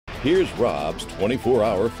Here's Rob's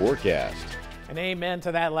 24-hour forecast. And amen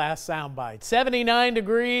to that last soundbite. 79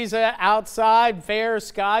 degrees outside, fair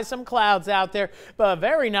skies, some clouds out there, but a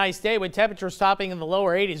very nice day with temperatures topping in the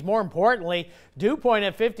lower 80s. More importantly, dew point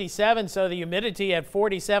at 57, so the humidity at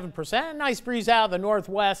 47%. Nice breeze out of the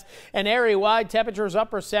northwest, and area-wide temperatures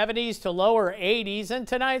upper 70s to lower 80s. And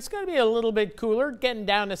tonight it's going to be a little bit cooler, getting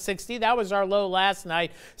down to 60. That was our low last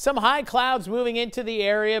night. Some high clouds moving into the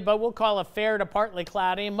area, but we'll call it fair to partly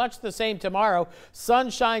cloudy. And much the same tomorrow.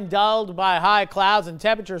 Sunshine dulled by high clouds and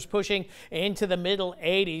temperatures pushing into the middle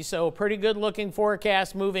 80s. So a pretty good looking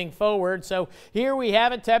forecast moving forward. So here we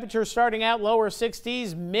have it. Temperatures starting out lower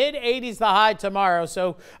 60s, mid 80s the high tomorrow.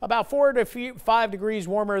 So about 4 to 5 degrees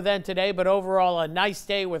warmer than today, but overall a nice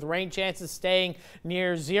day with rain chances staying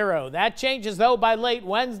near zero. That changes though by late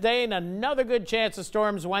Wednesday, and another good chance of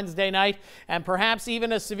storms Wednesday night, and perhaps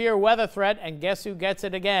even a severe weather threat. And guess who gets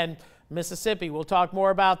it again? Mississippi. We'll talk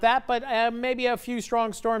more about that, but maybe a few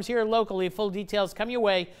strong storms here locally. Full details come your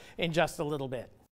way in just a little bit.